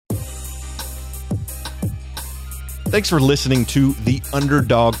Thanks for listening to the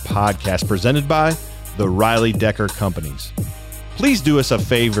Underdog Podcast presented by the Riley Decker Companies. Please do us a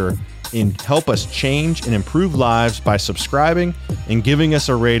favor and help us change and improve lives by subscribing and giving us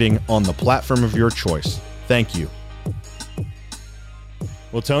a rating on the platform of your choice. Thank you.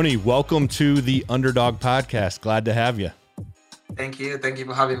 Well, Tony, welcome to the Underdog Podcast. Glad to have you. Thank you. Thank you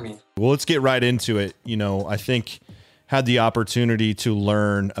for having me. Well, let's get right into it. You know, I think had the opportunity to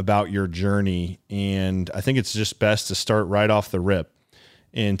learn about your journey, and I think it's just best to start right off the rip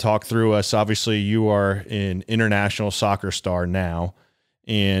and talk through us. Obviously, you are an international soccer star now,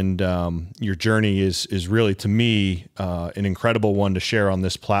 and your journey is really, to me, an incredible one to share on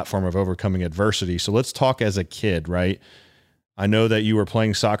this platform of overcoming adversity. So let's talk as a kid, right? I know that you were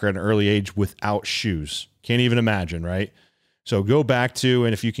playing soccer at an early age without shoes. Can't even imagine, right? So go back to,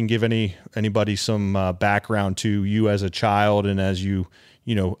 and if you can give anybody some background to you as a child and as you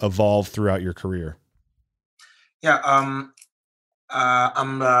evolve throughout your career. Yeah, I'm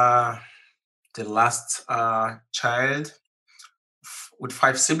the last child with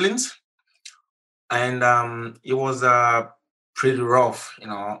 5 siblings, and it was pretty rough,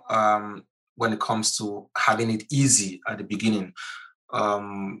 when it comes to having it easy at the beginning.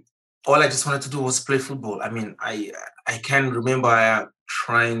 All I just wanted to do was play football. I mean, I can remember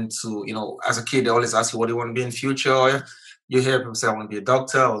trying to, as a kid, they always ask you, what do you want to be in future? You hear people say, I want to be a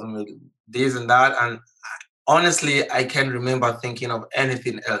doctor, I want to be this and that. And honestly, I can't remember thinking of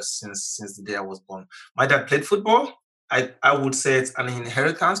anything else since the day I was born. My dad played football. I would say it's an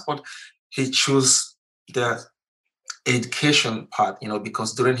inheritance, but he chose the education part,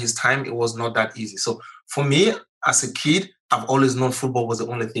 because during his time, it was not that easy. So for me, as a kid, I've always known football was the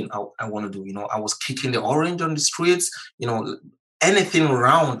only thing I want to do. I was kicking the orange on the streets, anything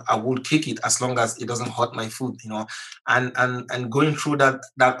around, I would kick it as long as it doesn't hurt my foot, and going through that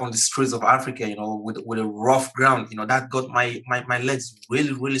on the streets of Africa, with a rough ground, that got my legs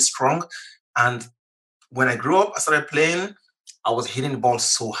really, really strong. And when I grew up, I started playing, I was hitting the ball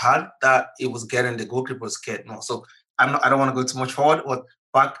so hard that it was getting the goalkeeper scared. So I don't want to go too much forward, but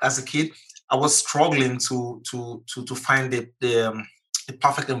back as a kid, I was struggling to find the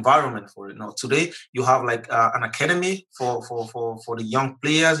perfect environment for it. Today you have like an academy for the young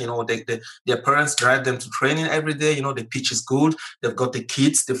players. Their parents drive them to training every day. The pitch is good. They've got the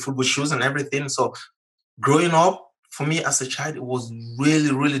kits, the football shoes, and everything. So growing up for me as a child, it was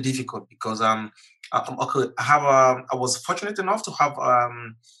really, really difficult because I was fortunate enough to have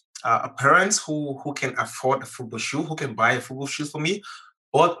parents who can afford a football shoe, who can buy a football shoes for me.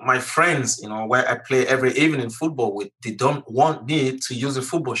 But my friends, where I play every evening football with, they don't want me to use a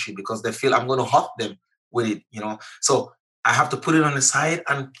football shoe because they feel I'm going to hurt them with it, So I have to put it on the side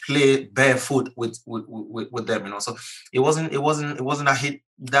and play barefoot with them, So it wasn't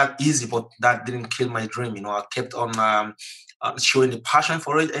that easy, but that didn't kill my dream. I kept on showing the passion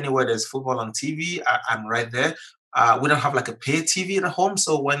for it. Anywhere there's football on TV, I'm right there. We don't have like a pay TV at home,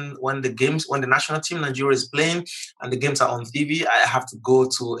 so when the national team Nigeria is playing and the games are on TV, I have to go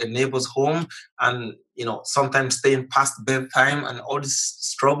to a neighbor's home and sometimes staying past bedtime and all these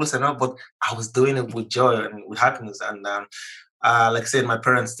struggles and all. But I was doing it with joy and with happiness. And like I said, my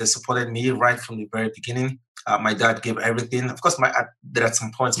parents, they supported me right from the very beginning. My dad gave everything. Of course, there at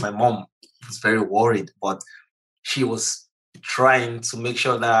some points my mom was very worried, but she was trying to make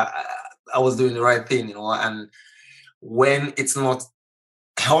sure that I was doing the right thing, and when it's not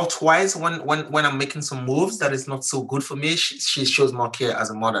health-wise, when I'm making some moves that is not so good for me, she shows more care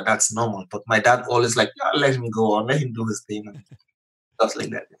as a mother. That's normal. But my dad always like, let him go on, let him do his thing, and stuff like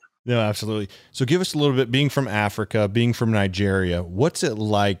that. No, absolutely. So give us a little bit, being from Africa, being from Nigeria, what's it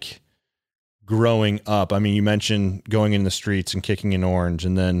like growing up? I mean, you mentioned going in the streets and kicking an orange,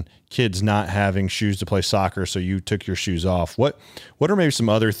 and then kids not having shoes to play soccer, so you took your shoes off. What are maybe some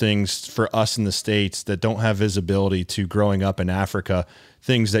other things for us in the States that don't have visibility to growing up in Africa,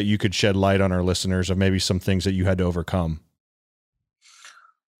 things that you could shed light on our listeners, or maybe some things that you had to overcome?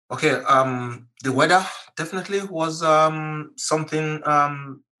 Okay, the weather definitely was something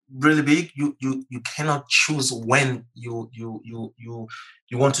really big. You cannot choose when you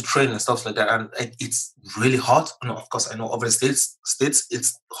want to train and stuff like that, and it's really hot. Of course, I know over the states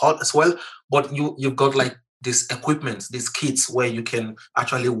it's hot as well, but you've got like this equipment, these kits where you can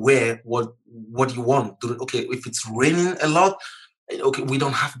actually wear what you want. Okay, if it's raining a lot, okay, we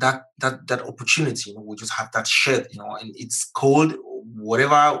don't have that opportunity. We just have that shirt, and it's cold.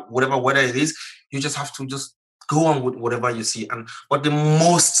 Whatever weather it is, you just have to just go on with whatever you see. But the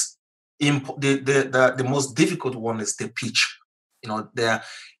most the most difficult one is the pitch.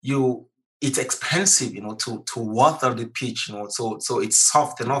 It's expensive, to water the pitch, so it's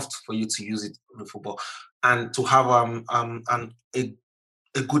soft enough for you to use it in football. and to have a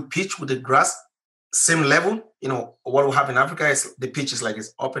good pitch with the grass, same level. What we have in Africa is the pitch is like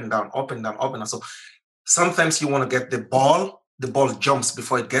it's up and down, up and down, up and down. So sometimes you want to get the ball jumps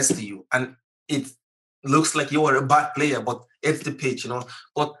before it gets to you, and it looks like you are a bad player, but it's the pitch.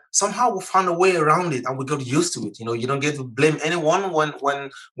 But somehow we found a way around it, and we got used to it. You don't get to blame anyone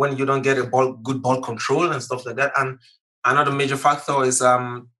when you don't get good ball control and stuff like that. And another major factor is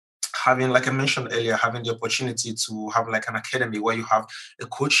having, like I mentioned earlier, having the opportunity to have like an academy where you have the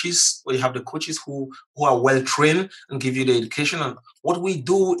coaches who are well trained and give you the education. And what we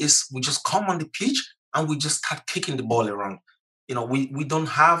do is we just come on the pitch and we just start kicking the ball around. We don't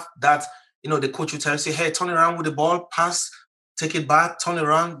have that. The coach will tell you, hey, turn around with the ball, pass, take it back, turn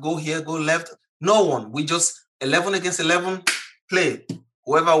around, go here, go left. No one. We just 11 against 11, play.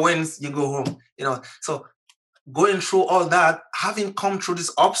 Whoever wins, you go home. So going through all that, having come through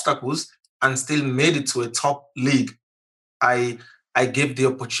these obstacles and still made it to a top league, I gave the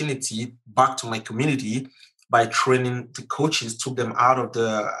opportunity back to my community by training the coaches, took them out of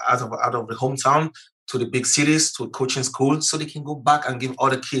the hometown to the big cities, to a coaching school, so they can go back and give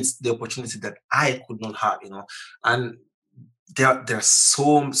other kids the opportunity that I could not have, And there are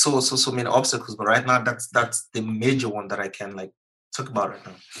so many obstacles, but right now that's the major one that I can talk about right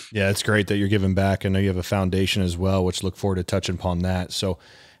now. Yeah, it's great that you're giving back. I know you have a foundation as well, which look forward to touching upon that. So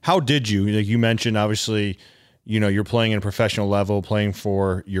how did you mentioned, obviously, you're playing at a professional level, playing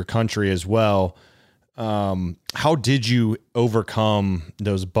for your country as well. How did you overcome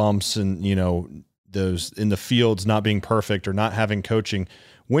those bumps and, those in the fields not being perfect or not having coaching?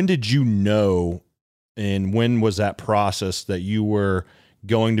 When did you know, and when was that process that you were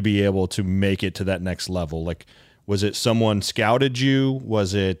going to be able to make it to that next level? Like, was it someone scouted you?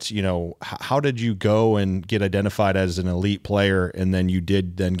 Was it, how did you go and get identified as an elite player, and then you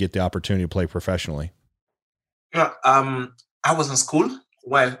did then get the opportunity to play professionally? Yeah, I was in school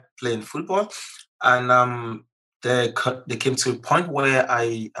while playing football, and they came to a point where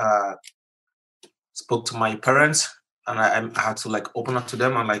I spoke to my parents, and I had to open up to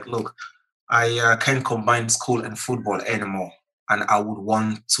them and look, I can't combine school and football anymore, and I would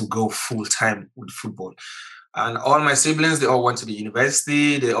want to go full time with football. And all my siblings, they all went to the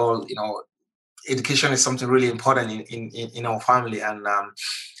university. They all, education is something really important in our family, and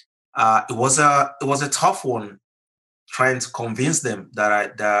it was a tough one trying to convince them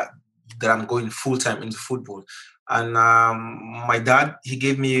that I'm going full time into football. And my dad, he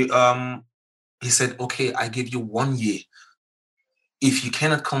gave me he said, okay, I give you 1 year. If you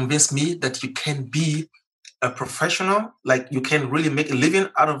cannot convince me that you can be a professional, you can really make a living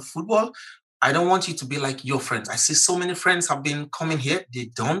out of football, I don't want you to be like your friends. I see so many friends have been coming here.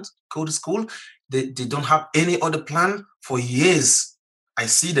 They don't go to school. They don't have any other plan for years. I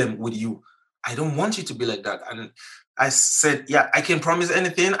see them with you. I don't want you to be like that. And I said, yeah, I can promise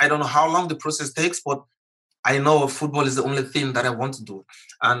anything. I don't know how long the process takes, but I know football is the only thing that I want to do.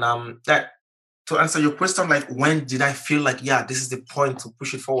 And to answer your question, when did I feel yeah, this is the point to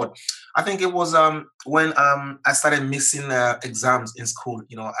push it forward? I think it was when I started missing exams in school.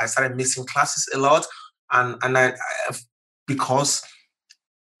 I started missing classes a lot, and I because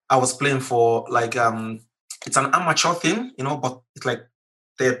I was playing for it's an amateur thing, but it's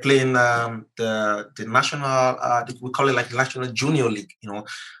they're playing the national we call it national junior league,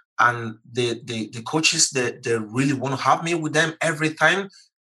 and the coaches they really want to have me with them every time.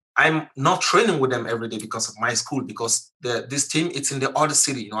 I'm not training with them every day because of my school, because this team, it's in the other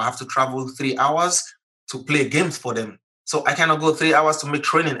city. I have to travel 3 hours to play games for them. So I cannot go 3 hours to make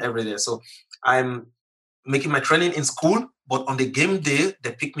training every day. So I'm making my training in school, but on the game day,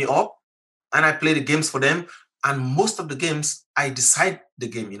 they pick me up and I play the games for them. And most of the games, I decide the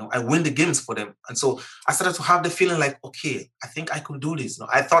game, I win the games for them. And so I started to have the feeling okay, I think I could do this.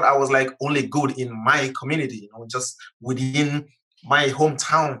 I thought I was only good in my community, just within my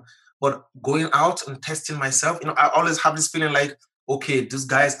hometown. But going out and testing myself, I always have this feeling okay, these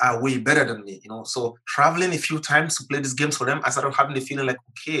guys are way better than me, So traveling a few times to play these games for them, I started having the feeling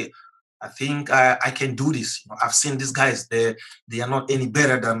okay, I think I can do this. I've seen these guys; they are not any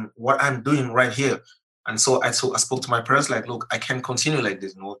better than what I'm doing right here. And so I spoke to my parents look, I can't continue like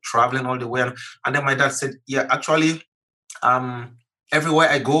this, traveling all the way. And then my dad said, yeah, actually, everywhere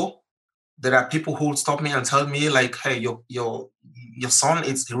I go, there are people who stop me and tell me hey, your son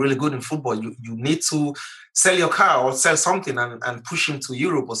is really good in football. You need to sell your car or sell something and push him to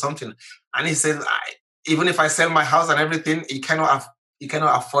Europe or something. And he says, even if I sell my house and everything, he cannot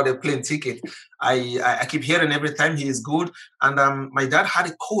afford a plane ticket. I keep hearing every time he is good. And my dad had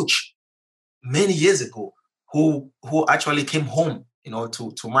a coach many years ago who actually came home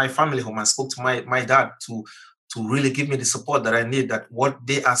to my family home. I spoke to my dad to really give me the support that I need, that what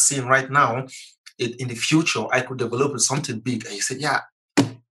they are seeing right now, in the future, I could develop something big. And he said, yeah,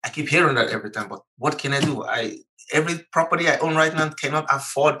 I keep hearing that every time, but what can I do? Every property I own right now cannot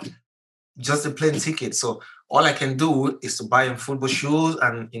afford just the plane ticket. So all I can do is to buy him football shoes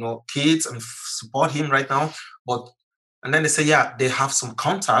and, kids, and support him right now. And then they say, yeah, they have some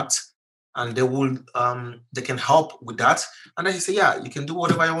contacts and they can help with that. And then he said, yeah, you can do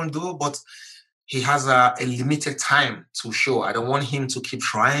whatever you want to do, but he has a limited time to show. I don't want him to keep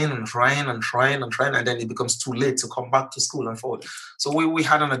trying, and then it becomes too late to come back to school and forward. So we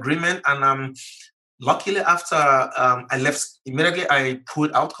had an agreement, and luckily, after I left, immediately I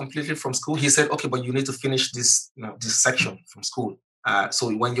pulled out completely from school. He said, okay, but you need to finish this section from school.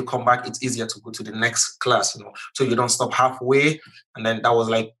 So when you come back, it's easier to go to the next class, so you don't stop halfway. And then that was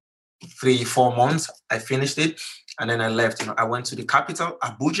like 3-4 months. I finished it, and then I left. I went to the capital,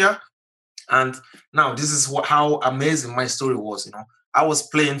 Abuja. And now this is how amazing my story was. I was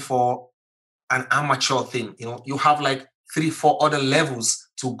playing for an amateur thing. You have like 3-4 other levels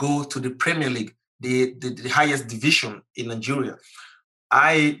to go to the Premier League, the highest division in Nigeria.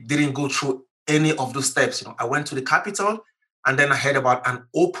 I didn't go through any of those steps. I went to the capital, and then I heard about an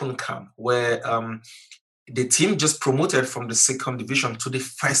open camp where the team just promoted from the second division to the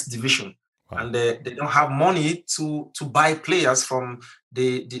first division. Wow. And they don't have money to buy players from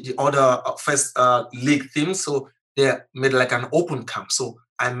the other first league teams. So they made like an open camp. So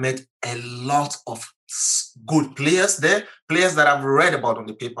I met a lot of good players there, players that I've read about on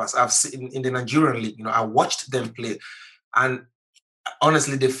the papers. I've seen in the Nigerian league. I watched them play. And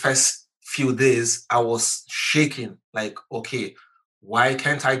honestly, the first few days, I was shaking. Like, okay, why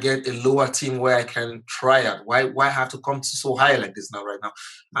can't I get a lower team where I can try out? Why have to come so high like this right now?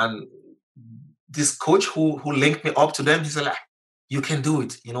 And this coach who linked me up to them, he said, like, you can do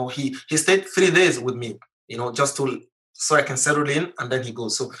it. He stayed 3 days with me, just so I can settle in, and then he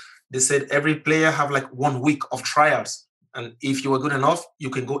goes. So they said every player have like 1 week of tryouts, and if you are good enough, you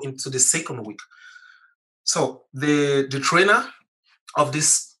can go into the second week. So the trainer of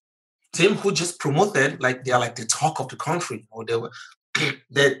this team who just promoted, like they are like the talk of the country, or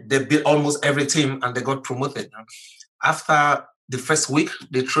they beat almost every team and they got promoted. After the first week,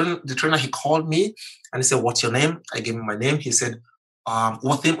 the trainer, he called me and he said, "What's your name?" I gave him my name. He said,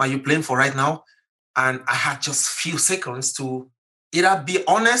 "What team are you playing for right now?" And I had just few seconds to either be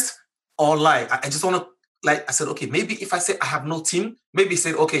honest or lie. I just want to, I said, okay, maybe if I say I have no team, maybe he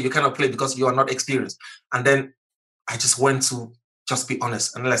said, okay, you cannot play because you are not experienced. And then I just went to just be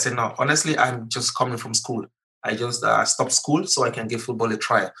honest. And then I said, no, honestly, I'm just coming from school. I just stopped school so I can give football a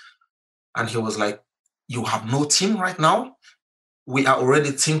try. And he was like, you have no team right now? We are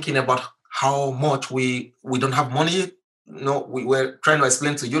already thinking about how much we don't have money. We were trying to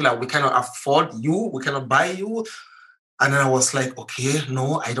explain to you, like, we cannot afford you, we cannot buy you. And then I was like, okay,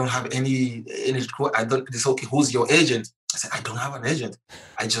 no, I don't have any. It's okay. Who's your agent? I said, I don't have an agent.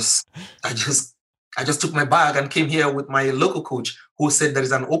 I just took my bag and came here with my local coach, who said there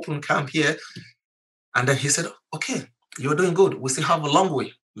is an open camp here. And then he said, okay, you're doing good. We still have a long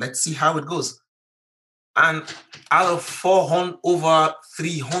way. Let's see how it goes. And out of 400, over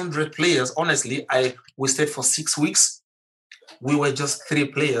 300 players, honestly, we stayed for 6 weeks. We were just 3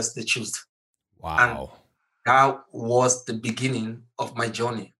 players they chose. Wow. And that was the beginning of my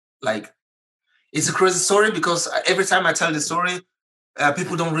journey. Like, it's a crazy story because every time I tell the story,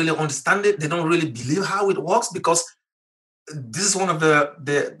 people don't really understand it. They don't really believe how it works, because this is one of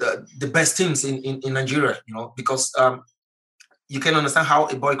the best teams in Nigeria, because you can understand how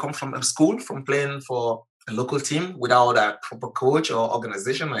a boy comes from a school, from playing for a local team without a proper coach or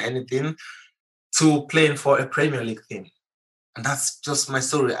organization or anything, to playing for a Premier League team. And that's just my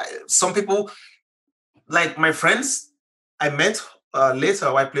story. Some people, like my friends I met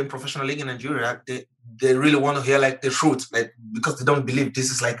later while playing professional league in Nigeria, they really want to hear like the truth, like, because they don't believe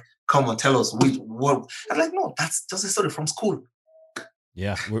this is like, come on, tell us what. I'm like, no, that's just a story from school.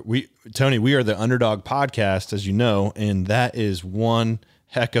 Yeah, Tony, we are the Underdog Podcast, as you know, and that is one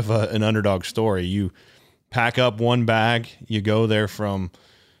heck of an underdog story. You pack up one bag, you go there from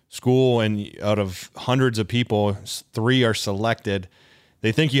school, and out of hundreds of people, 3 are selected.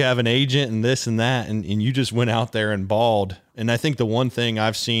 They think you have an agent and this and that, and you just went out there and balled. And I think the one thing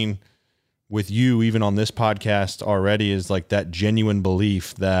I've seen with you, even on this podcast already, is like that genuine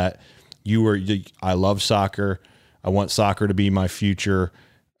belief that I love soccer. I want soccer to be my future,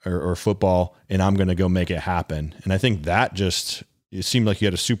 or football, and I'm going to go make it happen. And I think that it seemed like you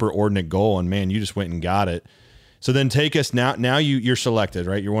had a super ordinate goal, and man, you just went and got it. So then take us now you're selected,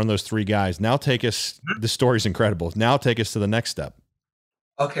 right? You're one of those 3 guys. Now take us, the story's incredible. Now take us to the next step.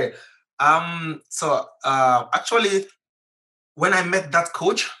 Okay. Actually, when I met that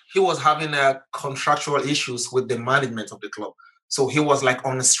coach, he was having contractual issues with the management of the club. So he was like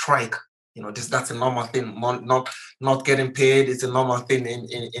on a strike. That's a normal thing. Not getting paid is a normal thing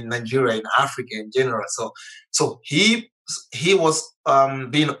in Nigeria, in Africa in general. So he was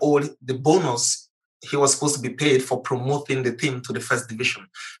being owed the bonus he was supposed to be paid for promoting the team to the first division,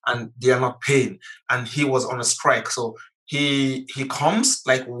 and they are not paying. And he was on a strike. So he comes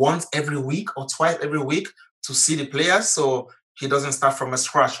like once every week or twice every week to see the players. So he doesn't start from a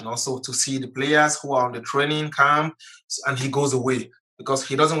scratch, so to see the players who are on the training camp, and he goes away because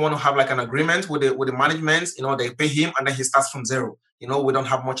he doesn't want to have like an agreement with the management. They pay him and then he starts from zero. We don't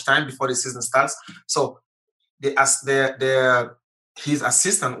have much time before the season starts. So his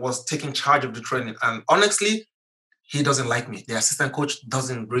assistant was taking charge of the training, and honestly, he doesn't like me. The assistant coach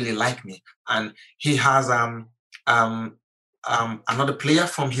doesn't really like me, and he has another player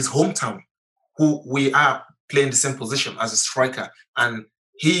from his hometown who we are playing the same position as a striker. And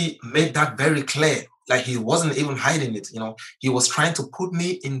he made that very clear. Like, he wasn't even hiding it. He was trying to put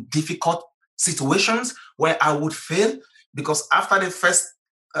me in difficult situations where I would fail, because after the first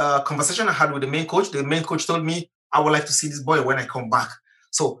conversation I had with the main coach told me, I would like to see this boy when I come back.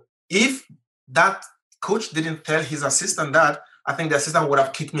 So if that coach didn't tell his assistant that, I think the assistant would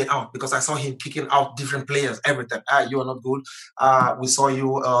have kicked me out, because I saw him kicking out different players every time. You are not good. We saw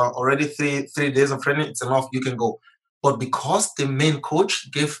you already three days of training. It's enough. You can go. But because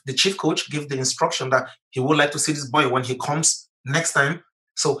the chief coach gave the instruction that he would like to see this boy when he comes next time,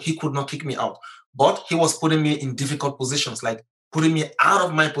 so he could not kick me out. But he was putting me in difficult positions, like putting me out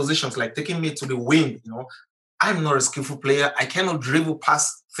of my positions, like taking me to the wing. I'm not a skillful player. I cannot dribble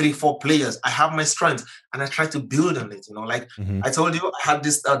past 3-4 players. I have my strength, and I try to build on it. I told you, I had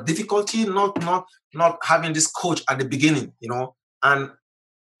this difficulty not having this coach at the beginning. And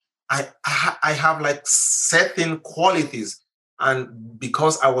I have like certain qualities, and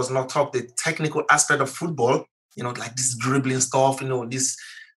because I was not taught the technical aspect of football, like this dribbling stuff, this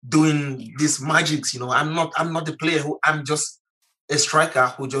doing these magics. I'm not the player I'm just a striker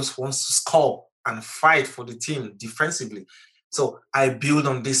who just wants to score and fight for the team defensively. So I build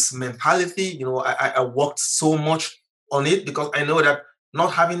on this mentality. I worked so much on it, because I know that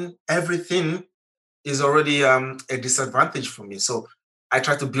not having everything is already a disadvantage for me. So I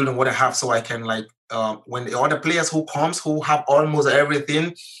try to build on what I have, so I can, like, when the other players who have almost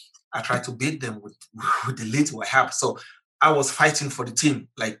everything, I try to beat them with the little I have. So I was fighting for the team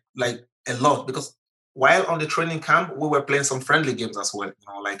like a lot, because while on the training camp, we were playing some friendly games as well,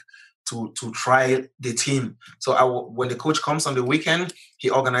 like to try the team. So when the coach comes on the weekend, he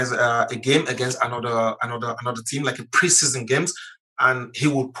organized a game against another team, like a preseason games, and he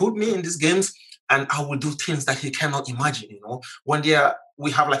will put me in these games, and I will do things that he cannot imagine. When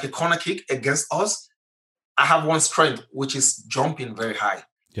we have like a corner kick against us, I have one strength, which is jumping very high.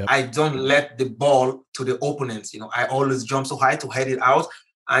 Yep. I don't let the ball to the opponents. I always jump so high to head it out,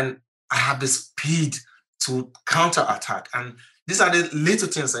 and I have the speed to counter attack. And these are the little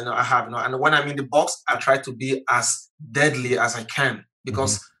things I have. And when I'm in the box, I try to be as deadly as I can,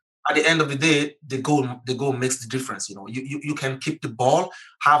 because at the end of the day, the goal makes the difference. You can keep the ball,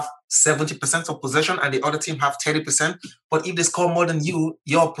 have 70% of possession, and the other team have 30%. But if they score more than you,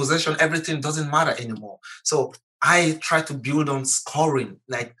 your possession, everything doesn't matter anymore. So I try to build on scoring.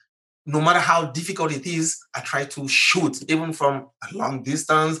 Like, no matter how difficult it is, I try to shoot, even from a long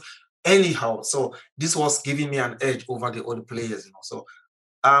distance, anyhow. So this was giving me an edge over the other players. So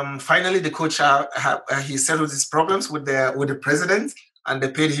finally, the coach he settled his problems with the president, and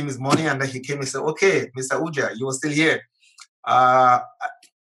they paid him his money, and then he came and said, "Okay, Mr. Ujah, you are still here. I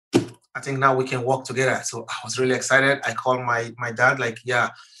think now we can work together." So I was really excited. I called my dad, like, yeah,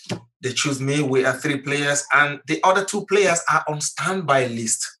 they choose me. We are 3 players, and the other 2 players are on standby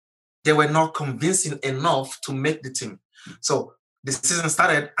list. They were not convincing enough to make the team. So the season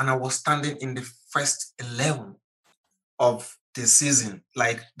started, and I was standing in the first 11 of the season.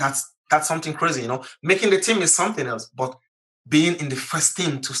 Like, that's something crazy. Making the team is something else, but being in the first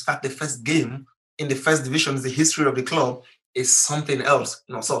team to start the first game in the first division is the history of the club, is something else.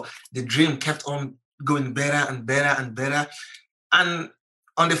 So the dream kept on going better and better and better. And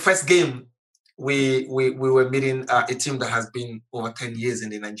on the first game, we were meeting a team that has been over 10 years in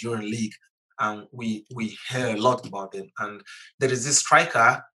the Nigerian league, and we hear a lot about them. And there is this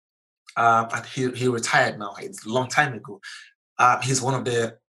striker, and he retired now. It's a long time ago. He's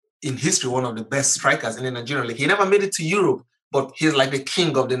in history, one of the best strikers in the Nigerian league. He never made it to Europe, but he's like the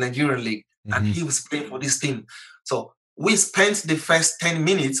king of the Nigerian league, and he was playing for this team. So we spent the first 10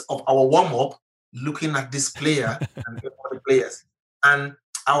 minutes of our warm-up looking at this player and the other players. And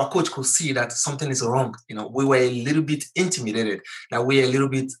our coach could see that something is wrong. We were a little bit intimidated, that we were a little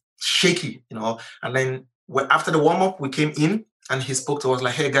bit shaky, And then after the warm-up, we came in and he spoke to us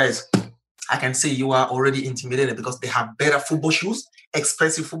like, hey guys, I can see you are already intimidated because they have better football shoes,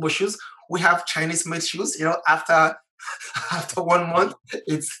 expensive football shoes. We have Chinese-made shoes, after 1 month,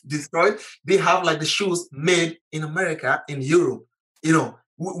 it's destroyed. They have like the shoes made in America, in Europe.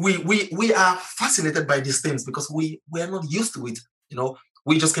 We are fascinated by these things because we are not used to it.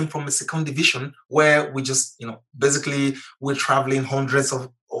 We just came from a second division where we just, basically we're traveling hundreds of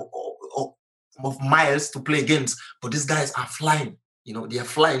miles to play games, but these guys are flying. They are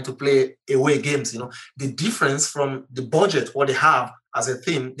flying to play away games. The difference from the budget, what they have as a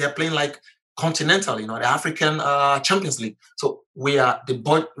team, they're playing like continental, the African Champions League. So they are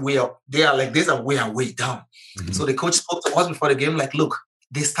like this and we are way down. Mm-hmm. So the coach spoke to us before the game, like, look,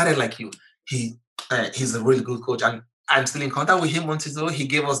 they started like you. He's a really good coach. And I'm still in contact with him until he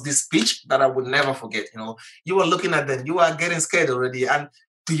gave us this speech that I would never forget. You are looking at them, you are getting scared already. And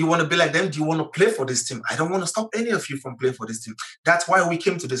do you want to be like them? Do you want to play for this team? I don't want to stop any of you from playing for this team. That's why we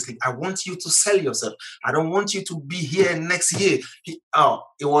came to this league. I want you to sell yourself. I don't want you to be here next year. It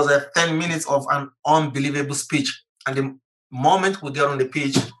was 10 minutes of an unbelievable speech. And the moment we got on the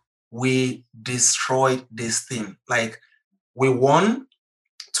pitch, we destroyed this team. Like, we won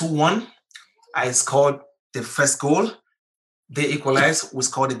 2-1. I scored the first goal. They equalized. We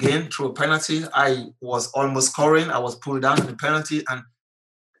scored again through a penalty. I was almost scoring. I was pulled down in the penalty. And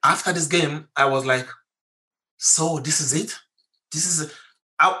after this game, I was like, so this is it?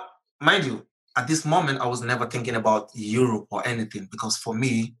 Mind you, at this moment, I was never thinking about Europe or anything, because for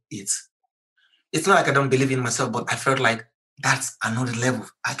me, it's not like I don't believe in myself, but I felt like that's another level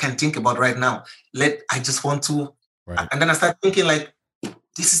I can think about right now. I just want to. Right. And then I started thinking like,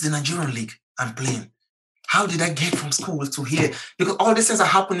 this is the Nigerian league I'm playing. How did I get from school to here? Because all these things are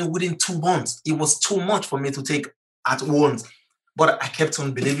happening within 2 months. It was too much for me to take at once. But I kept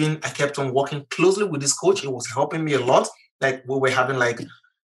on believing. I kept on working closely with this coach. It was helping me a lot. Like, we were having like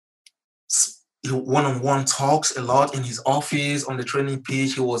one-on-one talks a lot in his office, on the training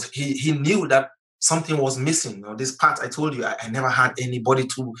pitch. He knew that something was missing. This part, I told you, I never had anybody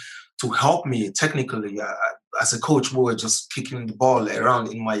to help me technically. As a coach, we were just kicking the ball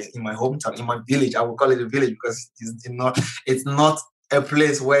around in my hometown, in my village. I would call it a village because it's not a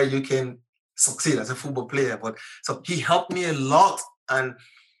place where you can succeed as a football player. But so he helped me a lot, and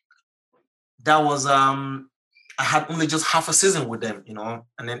that was I had only just half a season with them,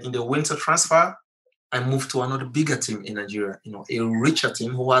 and then in the winter transfer, I moved to another bigger team in Nigeria, a richer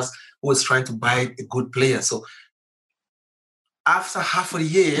team who was trying to buy a good player. So after half a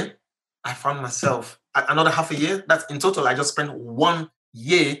year, I found myself another half a year. That's in total, I just spent 1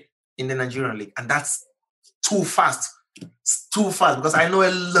 year in the Nigerian league, and that's too fast. It's too fast, because I know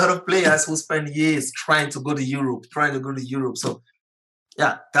a lot of players who spend years trying to go to Europe. So,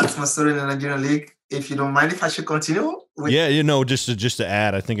 yeah, that's my story in the Nigerian league. If you don't mind, if I should continue. Just to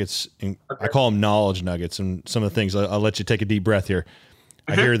add, I think okay. I call them knowledge nuggets, and some of the things. I'll let you take a deep breath here.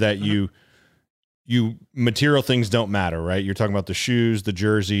 I hear that you material things don't matter, right? You're talking about the shoes, the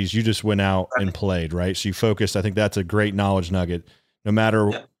jerseys. You just went out and played, right? So you focused. I think that's a great knowledge nugget. No matter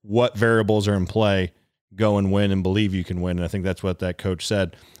what variables are in play, go and win and believe you can win. And I think that's what that coach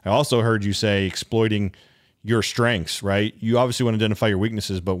said. I also heard you say exploiting your strengths, right? You obviously want to identify your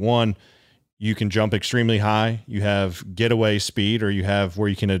weaknesses, but one, you can jump extremely high. You have getaway speed, or you have where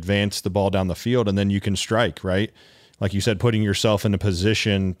you can advance the ball down the field, and then you can strike, right? Like you said, putting yourself in a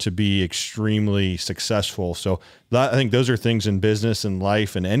position to be extremely successful. So I think those are things in business and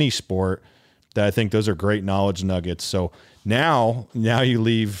life and any sport that I think those are great knowledge nuggets. So now you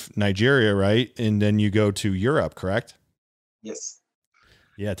leave Nigeria, right? And then you go to Europe, correct? Yes.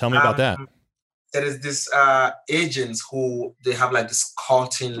 Yeah. Tell me about that. There is this agents who they have like this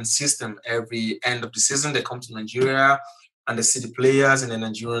scouting system. Every end of the season, they come to Nigeria and they see the players in the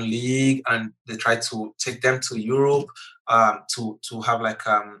Nigerian league, and they try to take them to Europe to have like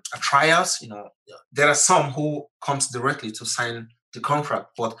a trials. There are some who comes directly to sign the contract,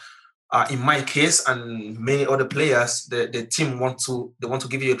 but in my case and many other players, the team want to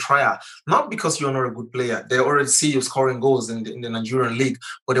give you a trial, not because you're not a good player. They already see you scoring goals in the Nigerian league,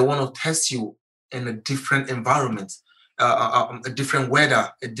 but they want to test you in a different environment, a different weather,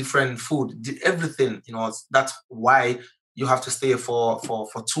 a different food, everything. That's why you have to stay for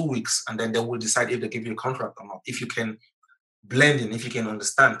 2 weeks, and then they will decide if they give you a contract or not. If you can blend in, if you can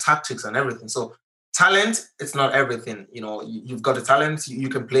understand tactics and everything. So talent, it's not everything. You've got the talent, you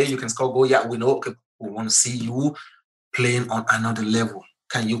can play, you can score goal. Yeah, we know. Okay, we want to see you playing on another level.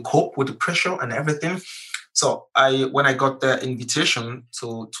 Can you cope with the pressure and everything? So when I got the invitation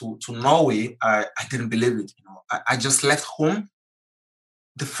to Norway, I didn't believe it. I just left home.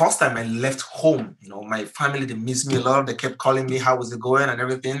 The first time I left home, my family, they missed me a lot. They kept calling me, how was it going and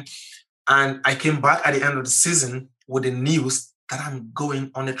everything. And I came back at the end of the season with the news that I'm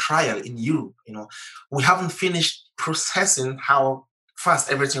going on a trial in Europe. We haven't finished processing how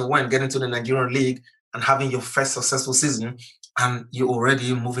fast everything went, getting to the Nigerian league and having your first successful season, and you're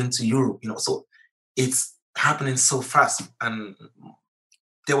already moving to Europe. So it's happening so fast, and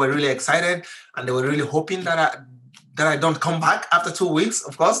they were really excited, and they were really hoping that I don't come back after 2 weeks,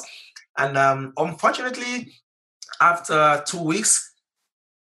 of course. And unfortunately, after 2 weeks,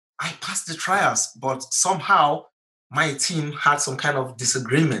 I passed the trials, but somehow my team had some kind of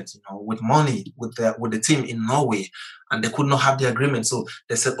disagreement, with money with the team in Norway, and they could not have the agreement. So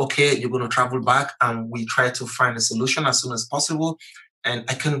they said, okay, you're going to travel back, and we try to find a solution as soon as possible. And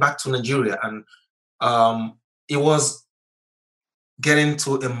I came back to Nigeria, and it was getting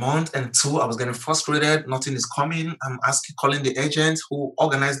to a month and two. I was getting frustrated. Nothing is coming. I'm calling the agent who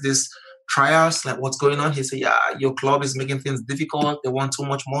organized this trials, like, what's going on? He said, yeah, your club is making things difficult. They want too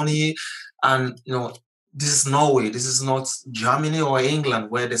much money. And, this is Norway. This is not Germany or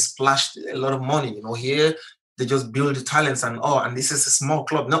England where they splashed a lot of money. Here they just build the talents and this is a small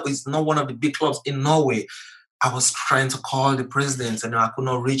club. No, it's not one of the big clubs in Norway. I was trying to call the president and I could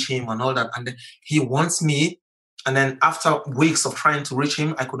not reach him and all that. And then he wants me. And then after weeks of trying to reach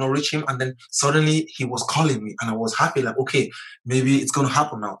him, I could not reach him. And then suddenly he was calling me and I was happy, like, okay, maybe it's going to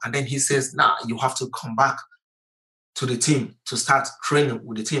happen now. And then he says, nah, you have to come back to the team to start training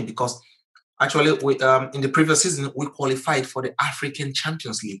with the team, because actually we, in the previous season, we qualified for the African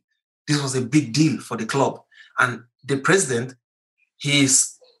Champions League. This was a big deal for the club. And the president,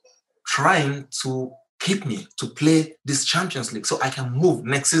 he's trying to keep me to play this Champions League so I can move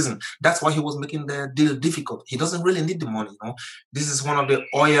next season. That's why he was making the deal difficult. He doesn't really need the money. This is one of the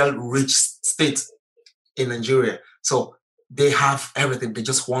oil-rich states in Nigeria. So they have everything. They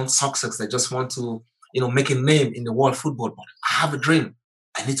just want success. They just want to, make a name in the world football. But I have a dream.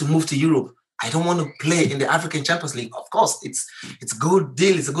 I need to move to Europe. I don't want to play in the African Champions League. Of course, it's a good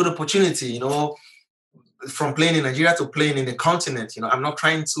deal. It's a good opportunity, from playing in Nigeria to playing in the continent. I'm not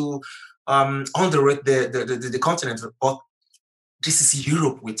trying to underrate the continent, but this is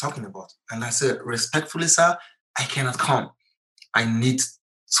Europe we're talking about. And I said, respectfully, sir, I cannot come. I need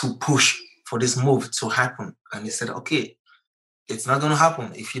to push for this move to happen. And he said, okay, it's not going to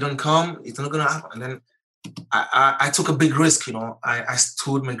happen. If you don't come, it's not going to happen. And then I took a big risk, I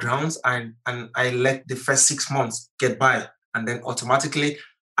stood my grounds and I let the first 6 months get by. And then automatically,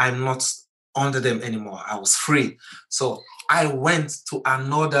 I'm not under them anymore. I was free. So I went to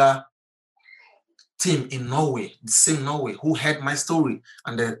another team in Norway, the same Norway, who heard my story.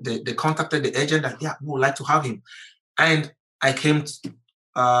 And they contacted the agent that, yeah, we would like to have him. And I came,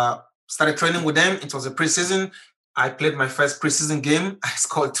 started training with them. It was a preseason. I played my first preseason game. I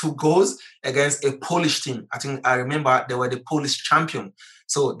scored 2 goals against a Polish team. I remember they were the Polish champion.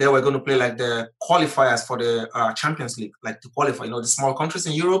 So they were going to play like the qualifiers for the Champions League, like to qualify. The small countries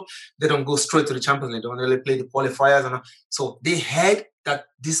in Europe, they don't go straight to the Champions League. They only play the qualifiers. So they heard that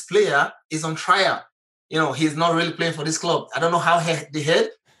this player is on trial. He's not really playing for this club. I don't know how they heard.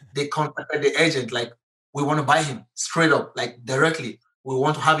 They contacted the agent, like, we want to buy him straight up, like directly. We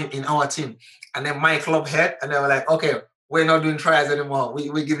want to have him in our team. And then my club heard, and they were like, okay, we're not doing trials anymore.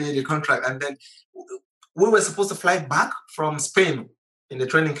 We're giving you the contract. And then we were supposed to fly back from Spain in the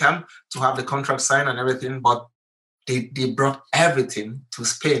training camp to have the contract signed and everything. But they brought everything to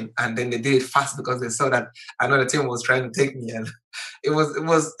Spain, and then they did it fast because they saw that another team was trying to take me. And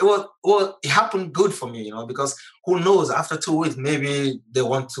it happened good for me, because who knows, after 2 weeks, maybe they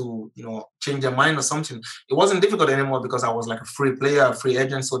want to, change their mind or something. It wasn't difficult anymore because I was like a free player, a free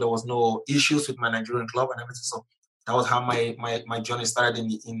agent. So there was no issues with my Nigerian club and everything. So that was how my journey started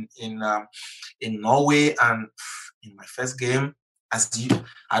in Norway. And in my first game,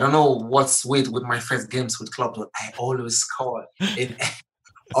 I don't know what's with my first games with club, but I always score in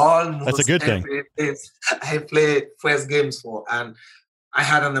almost That's a good thing. I played first games for, and I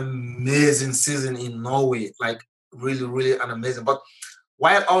had an amazing season in Norway, like really, really an amazing. But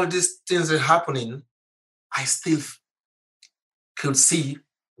while all these things are happening, I still could see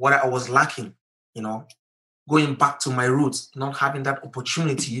what I was lacking, going back to my roots, not having that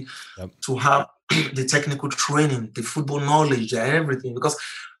opportunity to have the technical training, the football knowledge, everything. Because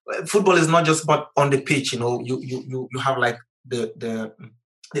football is not just but on the pitch, you have like the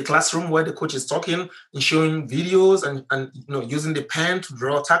classroom where the coach is talking and showing videos and using the pen to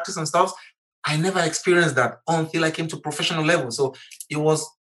draw tactics and stuff. I never experienced that until I came to professional level. So I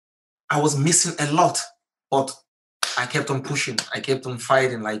was missing a lot. But I kept on pushing. I kept on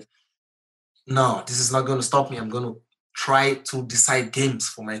fighting. Like, no, this is not going to stop me. I'm going to try to decide games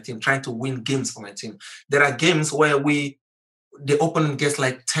for my team, trying to win games for my team. There are games where the opponent gets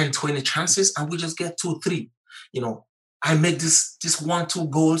like 10, 20 chances and we just get 2, 3. I make this 1, 2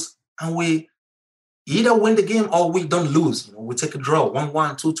 goals and we either win the game or we don't lose. We take a draw, 1,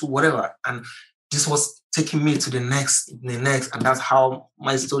 1, 2, 2, whatever. And this was taking me to the next, and that's how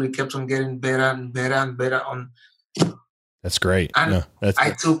my story kept on getting better and better and better on. That's great. And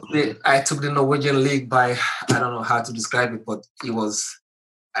I took the Norwegian league by, I don't know how to describe it, but it was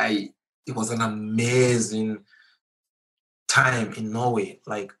an amazing time in Norway.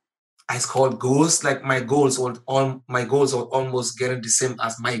 Like, I scored goals. Like, my goals were almost getting the same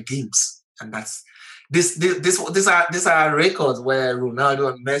as my games, and that's these are records where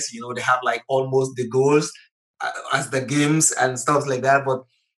Ronaldo and Messi, they have like almost the goals as the games and stuff like that. But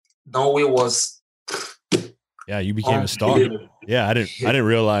Norway was. Yeah, you became a star. Yeah, I didn't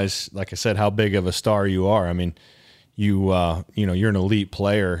realize, like I said, how big of a star you are. I mean, you're an elite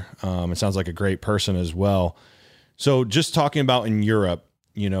player. It sounds like a great person as well. So just talking about in Europe,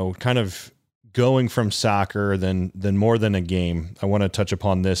 kind of going from soccer, then more than a game, I want to touch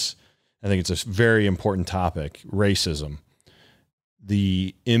upon this. I think it's a very important topic, racism,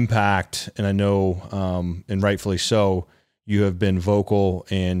 the impact. And I know, and rightfully so, you have been vocal,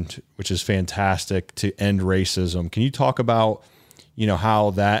 and which is fantastic, to end racism. Can you talk about, how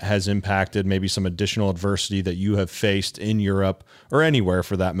that has impacted maybe some additional adversity that you have faced in Europe or anywhere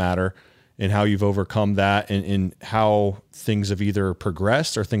for that matter, and how you've overcome that, and how things have either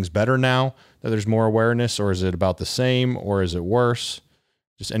progressed or things better now that there's more awareness, or is it about the same, or is it worse?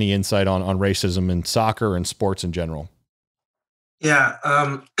 Just any insight on racism in soccer and sports in general. Yeah,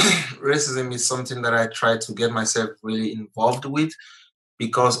 racism is something that I try to get myself really involved with,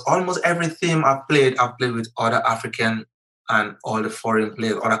 because almost everything I've played with other African and all the foreign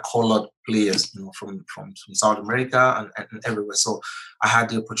players, other colored players, from South America and everywhere. So I had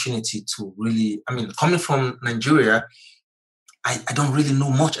the opportunity to really, coming from Nigeria, I don't really know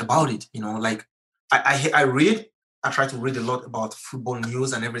much about it. Like I read, I try to read a lot about football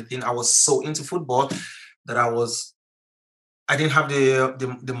news and everything. I was so into football that I didn't have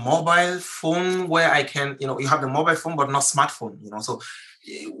the mobile phone where I can, you have the mobile phone, but not smartphone, so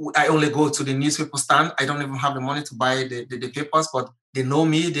I only go to the newspaper stand. I don't even have the money to buy the papers, but they know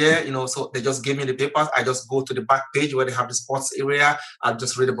me there, so they just give me the papers. I just go to the back page where they have the sports area. I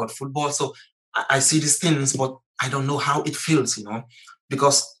just read about football. So I see these things, but I don't know how it feels,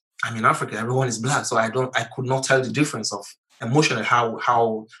 because I'm in Africa, everyone is black. So I could not tell the difference of emotionally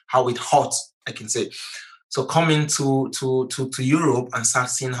how it hurts, I can say. So coming to Europe and start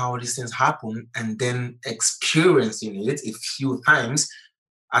seeing how these things happen, and then experiencing it a few times,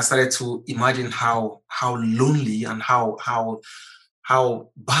 I started to imagine how lonely and how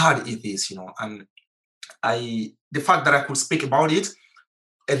bad it is, And the fact that I could speak about it,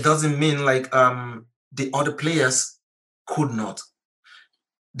 it doesn't mean like the other players could not.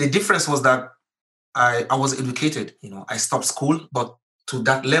 The difference was that I was educated, I stopped school, but to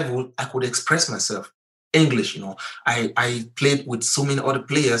that level, I could express myself. English, I played with so many other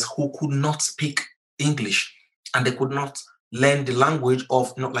players who could not speak English, and they could not learn the language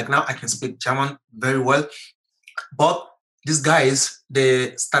of, like now I can speak German very well, but these guys,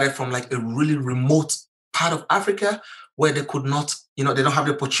 they started from like a really remote part of Africa where they could not, they don't have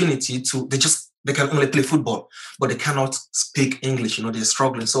the opportunity to, they can only play football, but they cannot speak English, they're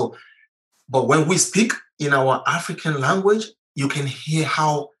struggling. So, but when we speak in our African language, you can hear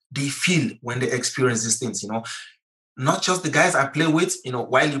how they feel when they experience these things, Not just the guys I play with,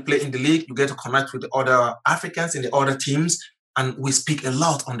 while you play in the league, you get to connect with the other Africans in the other teams, and we speak a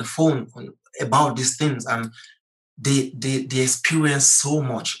lot on the phone about these things, and they experience so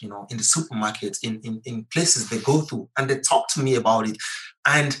much, in the supermarkets, in places they go to, and they talk to me about it,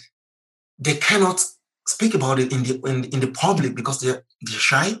 and they cannot speak about it in the public because they're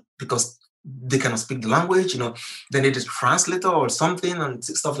shy, because they cannot speak the language, they need a translator or something and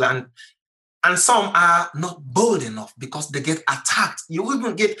stuff like that. And some are not bold enough because they get attacked. You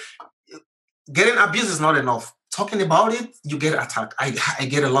even getting abused is not enough. Talking about it, you get attacked. I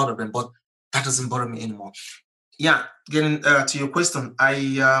get a lot of them, but that doesn't bother me anymore. Yeah, getting to your question,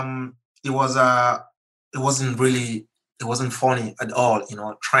 it wasn't funny at all,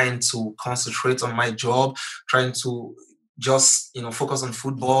 trying to concentrate on my job, trying to just, focus on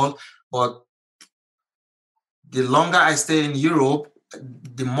football. But the longer I stay in Europe,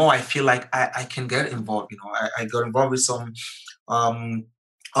 the more I feel like I can get involved. I got involved with some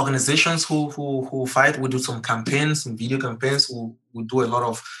organizations who fight. We do some campaigns, some video campaigns. We do a lot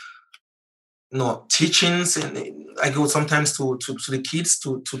of teachings, and I go sometimes to the kids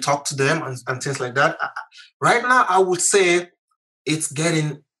to talk to them and things like that. Right now, I would say it's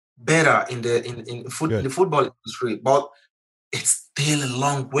getting better in the football industry, but it's still a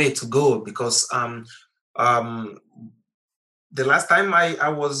long way to go because the last time I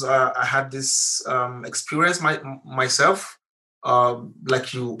had this experience myself,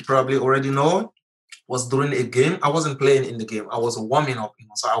 like you probably already know, was during a game. I wasn't playing in the game. I was warming up,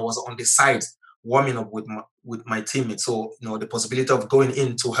 so I was on the side warming up with my teammates. So the possibility of going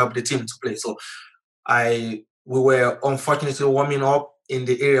in to help the team to play. So we were unfortunately warming up in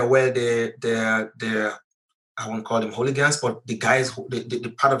the area where the I won't call them hooligans, but the guys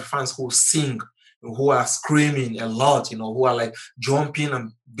the part of the fans who sing, who are screaming a lot, who are like jumping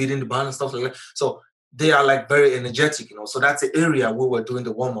and beating the band and stuff like that. So they are like very energetic, So that's the area we were doing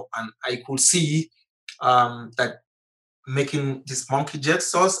the warm up, and I could see that making this monkey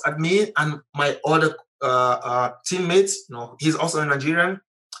gestures at me and my other teammates. He's also a Nigerian.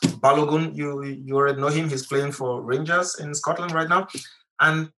 Balogun, you already know him. He's playing for Rangers in Scotland right now,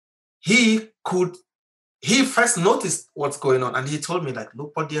 and he first noticed what's going on, and he told me, like,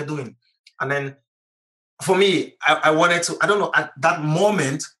 look what they're doing. And then for me, I wanted to, I don't know, at that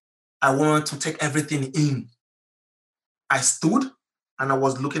moment, I wanted to take everything in. I stood and I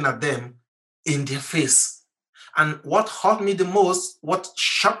was looking at them in their face. And what hurt me the most, what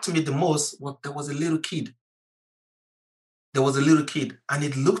shocked me the most, was there was a little kid. There was a little kid, and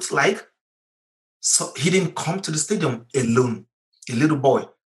it looked like he didn't come to the stadium alone. A little boy,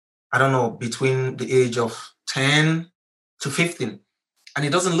 I don't know, between the age of 10 to 15. And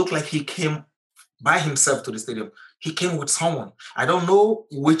it doesn't look like he came by himself to the stadium. He came with someone. I don't know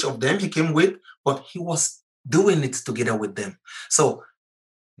which of them he came with, but he was doing it together with them. So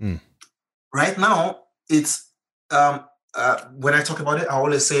right now, it's when I talk about it, I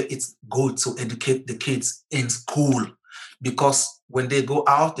always say it's good to educate the kids in school, because when they go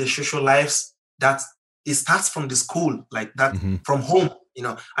out, their social lives, it starts from the school, like that, from home.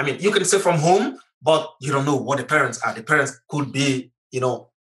 I mean, you can say from home, but you don't know what the parents are. The parents could be,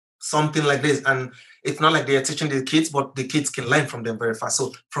 something like this. And it's not like they are teaching the kids, but the kids can learn from them very fast.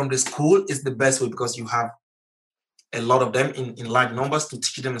 So from the school is the best way, because you have a lot of them in large numbers to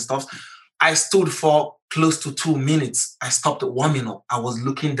teach them and stuff. I stood for close to 2 minutes. I stopped warming up. I was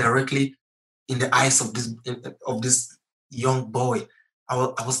looking directly in the eyes of this young boy.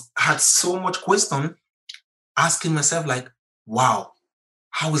 I had so much question, asking myself, like, wow,